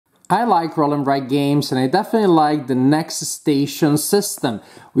I like roll and write games, and I definitely like the next station system.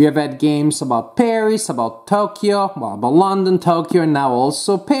 We have had games about Paris, about Tokyo, well, about London, Tokyo, and now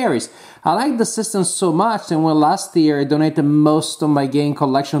also Paris. I like the system so much, and when last year I donated most of my game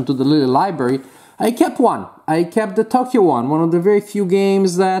collection to the Lily Library, I kept one. I kept the Tokyo one of the very few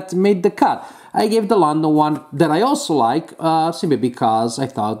games that made the cut. I gave the London one that I also like, simply because I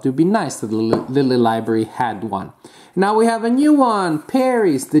thought it would be nice that the Lily Library had one. Now we have a new one,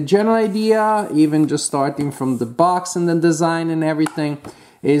 Paris. The general idea, even just starting from the box and the design and everything,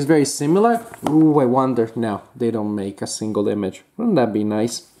 is very similar. Ooh, I wonder, no, they don't make a single image. Wouldn't that be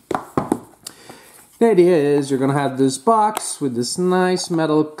nice? The idea is you're gonna have this box with this nice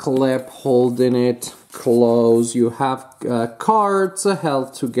metal clip holding it closed. You have cards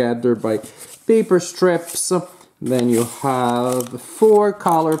held together by paper strips. Then you have 4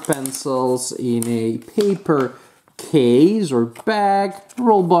 color pencils in a paper case or bag,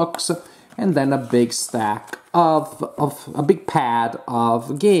 roll box, and then a big stack of a big pad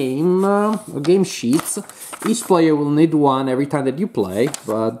of game sheets. Each player will need one every time that you play,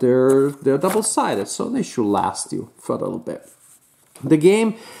 but they're double-sided, so they should last you for a little bit. The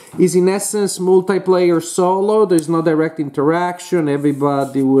game is in essence multiplayer solo. There's no direct interaction.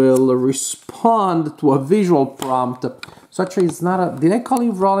 Everybody will respond to a visual prompt. So actually it's not a... Did I call it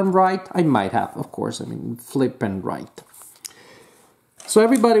roll and write? I might have, of course. I mean, flip and write. So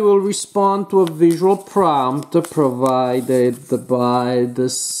everybody will respond to a visual prompt provided by the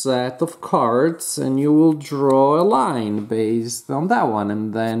set of cards, and you will draw a line based on that one.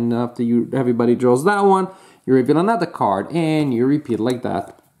 And then after everybody draws that one, you reveal another card, and you repeat like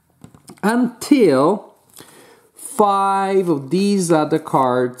that until 5 of these other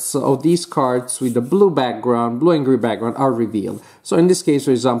cards, these cards with the blue background, blue and green background, are revealed. So in this case,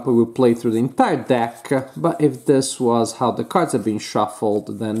 for example, we'll play through the entire deck, but if this was how the cards have been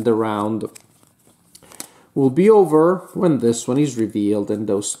shuffled, then the round will be over when this one is revealed and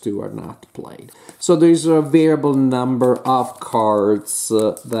those 2 are not played. So there's a variable number of cards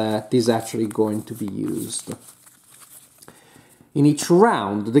that is actually going to be used in each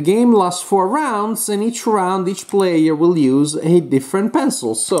round. The game lasts 4 rounds, and each round, each player will use a different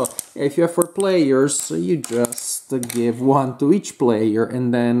pencil. So if you have 4 players, you just give 1 to each player,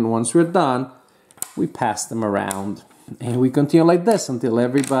 and then once we're done, we pass them around. And we continue like this until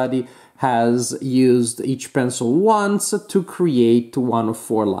everybody has used each pencil once to create 1 of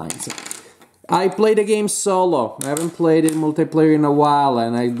 4 lines. I played the game solo. I haven't played it multiplayer in a while,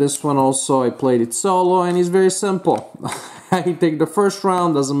 and this one also, I played it solo, and it's very simple. I take the first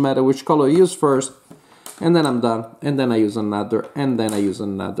round, doesn't matter which color I use first, and then I'm done, and then I use another, and then I use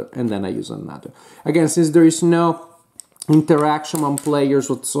another, and then I use another. Again, since there is no interaction on players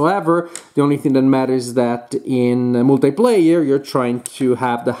whatsoever, the only thing that matters is that in multiplayer you're trying to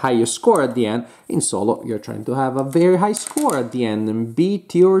have the highest score at the end. In solo you're trying to have a very high score at the end and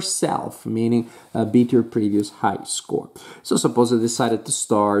beat yourself, meaning beat your previous high score. So suppose I decided to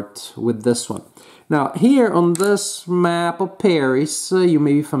start with this one. Now here on this map of Paris, you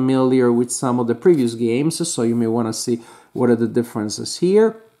may be familiar with some of the previous games, so you may want to see what are the differences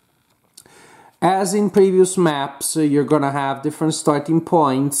here. As in previous maps, you're gonna have different starting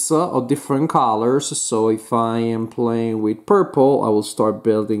points of different colors. So if I am playing with purple, I will start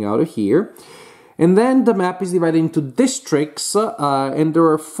building out of here. And then the map is divided into districts, and there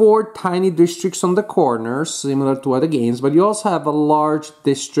are 4 tiny districts on the corners, similar to other games, but you also have a large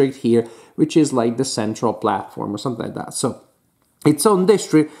district here, which is like the central platform or something like that. So its own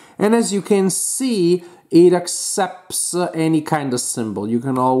district, and as you can see, it accepts any kind of symbol. You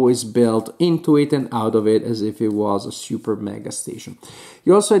can always build into it and out of it as if it was a super mega station.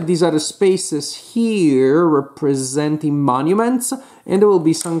 You also have these other spaces here representing monuments, and there will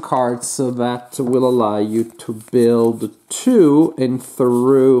be some cards that will allow you to build to and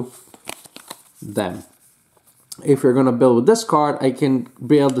through them. If you're gonna build with this card, I can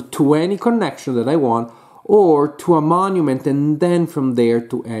build to any connection that I want, or to a monument, and then from there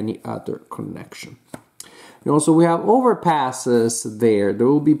to any other connection. And also we have overpasses there. There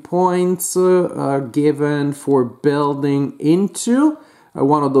will be points given for building into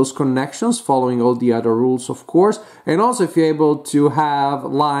one of those connections, following all the other rules, of course. And also if you're able to have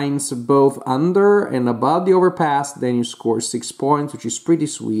lines both under and above the overpass, then you score 6 points, which is pretty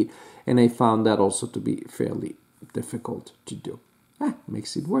sweet. And I found that also to be fairly difficult to do.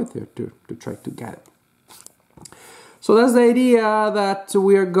 Makes it worth it to try to get it. So that's the idea, that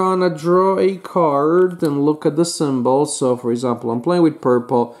we are gonna draw a card and look at the symbols. So for example, I'm playing with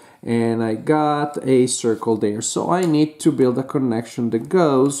purple and I got a circle there. So I need to build a connection that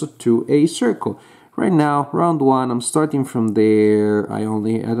goes to a circle. Right now, round 1, I'm starting from there. I don't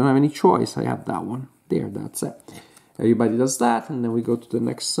have any choice. I have that one. There, that's it. Everybody does that, and then we go to the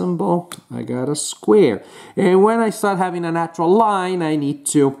next symbol. I got a square. And when I start having a natural line, I need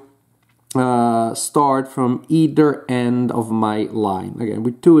to start from either end of my line. Again,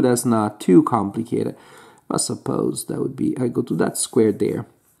 with 2, that's not too complicated. I suppose that would be, I go to that square there.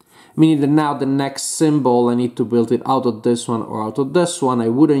 Meaning that now the next symbol, I need to build it out of this one or out of this one. I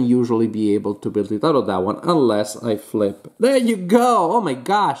wouldn't usually be able to build it out of that one unless I flip. There you go! Oh my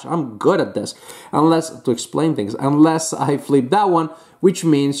gosh, I'm good at this. To explain things, unless I flip that one, which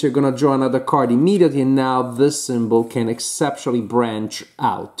means you're gonna draw another card immediately, and now this symbol can exceptionally branch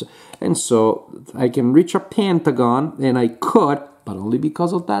out. And so I can reach a pentagon, and I could, but only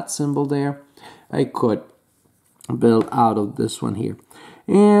because of that symbol there, I could build out of this one here.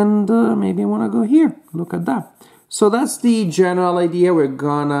 And maybe I want to go here. Look at that. So that's the general idea. We're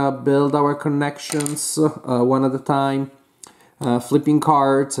gonna build our connections one at a time. Flipping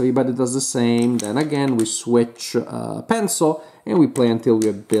cards, everybody does the same. Then again, we switch pencil and we play until we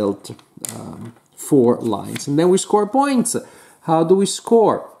have built 4 lines. And then we score points. How do we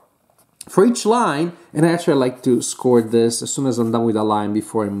score? For each line, and actually I like to score this as soon as I'm done with a line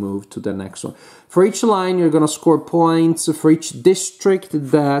before I move to the next one. For each line, you're going to score points for each district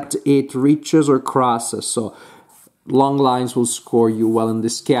that it reaches or crosses. So long lines will score you well in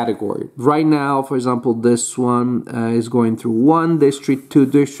this category. Right now, for example, this one is going through 1 district, 2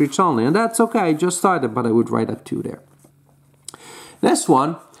 districts only. And that's okay, I just started, but I would write a 2 there. This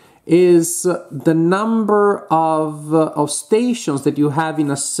one is the number of stations that you have in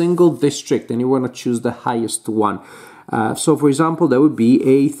a single district, and you want to choose the highest one. So for example, that would be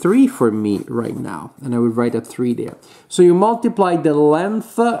a 3 for me right now, and I would write a 3 there. So you multiply the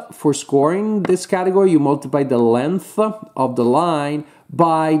length for scoring this category, you multiply the length of the line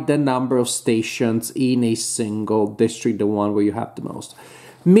by the number of stations in a single district, the one where you have the most.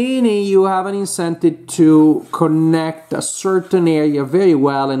 Meaning you have an incentive to connect a certain area very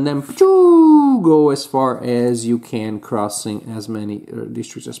well and then go as far as you can, crossing as many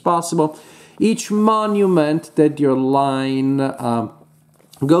districts as possible. Each monument that your line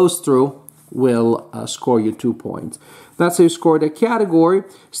goes through will score you 2 points. That's how you score the category.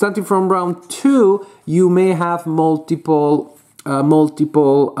 Starting from round 2, you may have multiple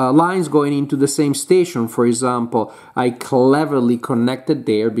lines going into the same station. For example, I cleverly connected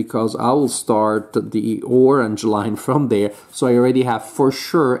there because I will start the orange line from there. So I already have for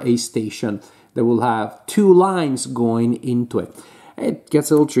sure a station that will have 2 lines going into it. It gets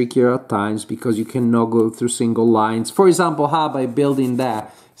a little trickier at times because you cannot go through single lines. For example, how by building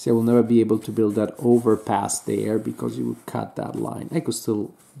that, see, I will never be able to build that overpass there because you would cut that line. I could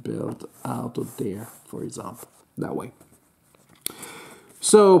still build out of there, for example, that way.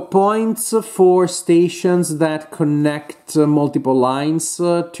 So points for stations that connect multiple lines,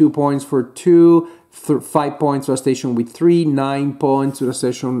 2 points for 2, 5 points for a station with 3, 9 points for a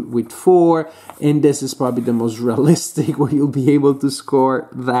station with 4, and this is probably the most realistic where you'll be able to score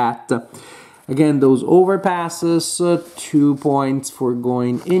that. Again, those overpasses, 2 points for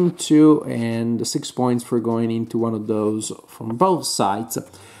going into, and 6 points for going into one of those from both sides.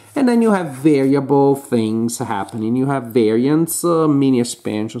 And then you have variable things happening. You have variants, mini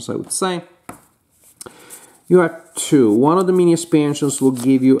expansions, I would say. You have 2. One of the mini expansions will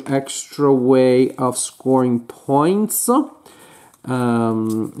give you extra way of scoring points.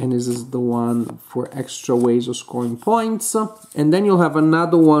 And this is the one for extra ways of scoring points. And then you'll have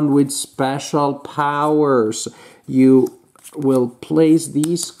another one with special powers. You will place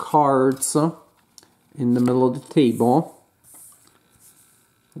these cards in the middle of the table,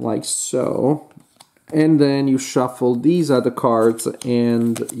 like so, and then you shuffle these other cards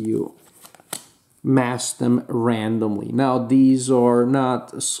and you mash them randomly. Now these are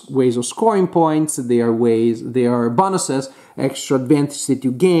not ways of scoring points, they are bonuses, extra advantage that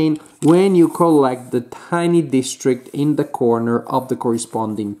you gain when you collect the tiny district in the corner of the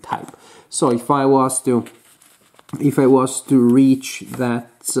corresponding type. So if I was to reach that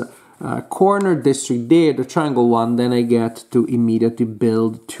corner district there, the triangle one, then I get to immediately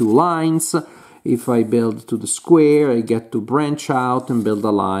build 2 lines. If I build to the square, I get to branch out and build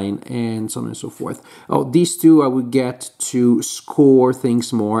a line, and so on and so forth. Oh, these 2 I would get to score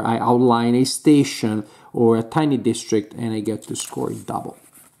things more. I outline a station or a tiny district, and I get to score double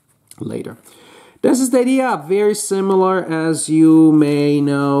later. This is the idea, very similar as you may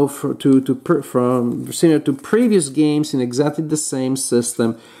know similar to previous games in exactly the same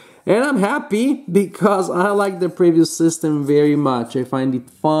system. And I'm happy because I like the previous system very much. I find it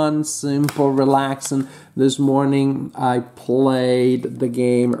fun, simple, relaxing. This morning I played the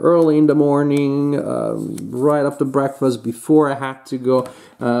game early in the morning, right after breakfast, before I had to go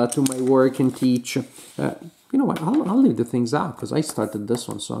to my work and teach. You know what, I'll leave the things out because I started this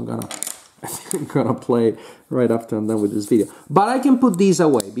one, so I'm gonna play it right after I'm done with this video. But I can put these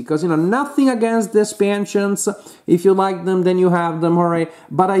away because, you know, nothing against the expansions. If you like them, then you have them, hooray.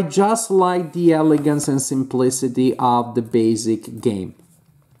 But I just like the elegance and simplicity of the basic game.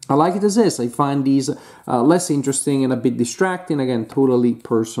 I like it as is. I find these less interesting and a bit distracting. Again, totally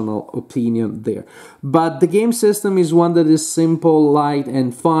personal opinion there. But the game system is one that is simple, light,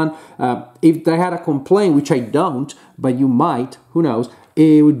 and fun. If I had a complaint, which I don't, but you might, who knows,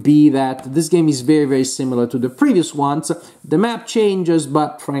 it would be that this game is very, very similar to the previous ones. The map changes,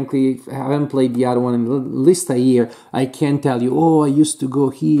 but frankly, I haven't played the other one in at least a year. I can't tell you, oh, I used to go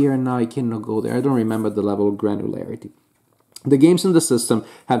here and now I cannot go there. I don't remember the level of granularity. The games in the system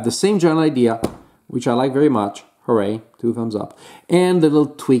have the same general idea, which I like very much. Hooray, 2 thumbs up. And the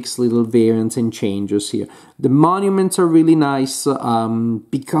little tweaks, little variants and changes here. The monuments are really nice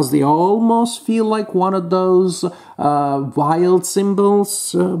because they almost feel like one of those wild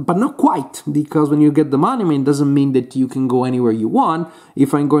symbols, but not quite, because when you get the monument, it doesn't mean that you can go anywhere you want.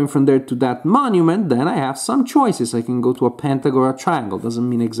 If I'm going from there to that monument, then I have some choices. I can go to a pentagon or a triangle. Doesn't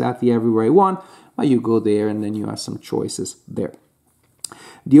mean exactly everywhere I want, but you go there and then you have some choices there.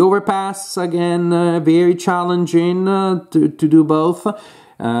 The overpass, again, very challenging to do both,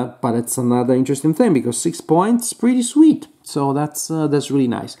 but it's another interesting thing because 6 points, pretty sweet. So that's really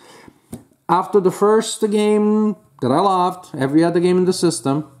nice. After the first game that I loved, every other game in the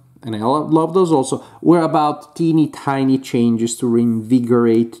system, and I love those also, were about teeny tiny changes to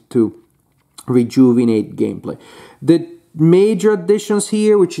reinvigorate, to rejuvenate gameplay. The major additions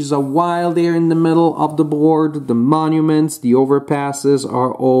here, which is a wild area in the middle of the board, the monuments, the overpasses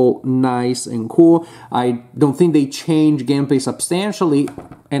are all nice and cool. I don't think they change gameplay substantially,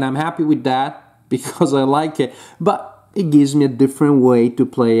 and I'm happy with that because I like it, but it gives me a different way to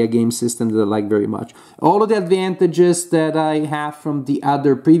play a game system that I like very much. All of the advantages that I have from the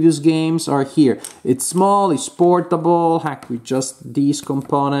other previous games are here. It's small, it's portable, heck, with just these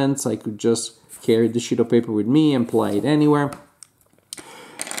components I could just carry the sheet of paper with me and play it anywhere.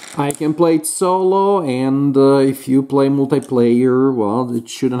 I can play it solo, and if you play multiplayer, well, it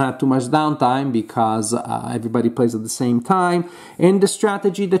shouldn't have too much downtime because everybody plays at the same time. And the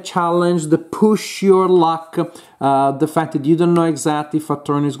strategy, the challenge, the push your luck, the fact that you don't know exactly if a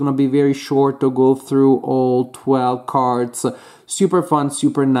turn is going to be very short or go through all 12 cards. Super fun,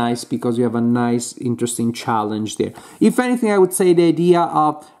 super nice because you have a nice, interesting challenge there. If anything, I would say the idea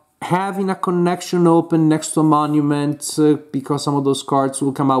of having a connection open next to a monument, because some of those cards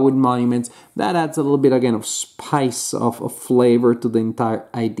will come out with monuments, that adds a little bit, again, of spice, of flavor to the entire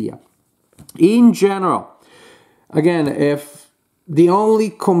idea. In general, again, if the only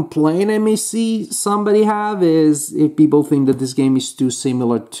complaint I may see somebody have is if people think that this game is too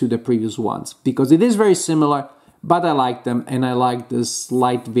similar to the previous ones, because it is very similar, but I like them, and I like this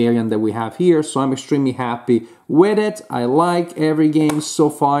slight variant that we have here, so I'm extremely happy with it. I like every game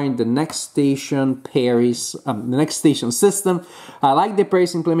so far in the Next Station Paris, the Next Station system. I like the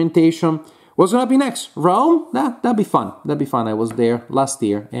Paris implementation. What's gonna be next? Rome? That'd be fun. That'd be fun. I was there last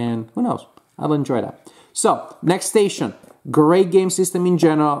year, and who knows? I'll enjoy that. So, Next Station. Great game system in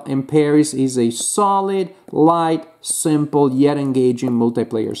general, and Paris is a solid, light, simple, yet engaging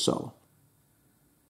multiplayer solo.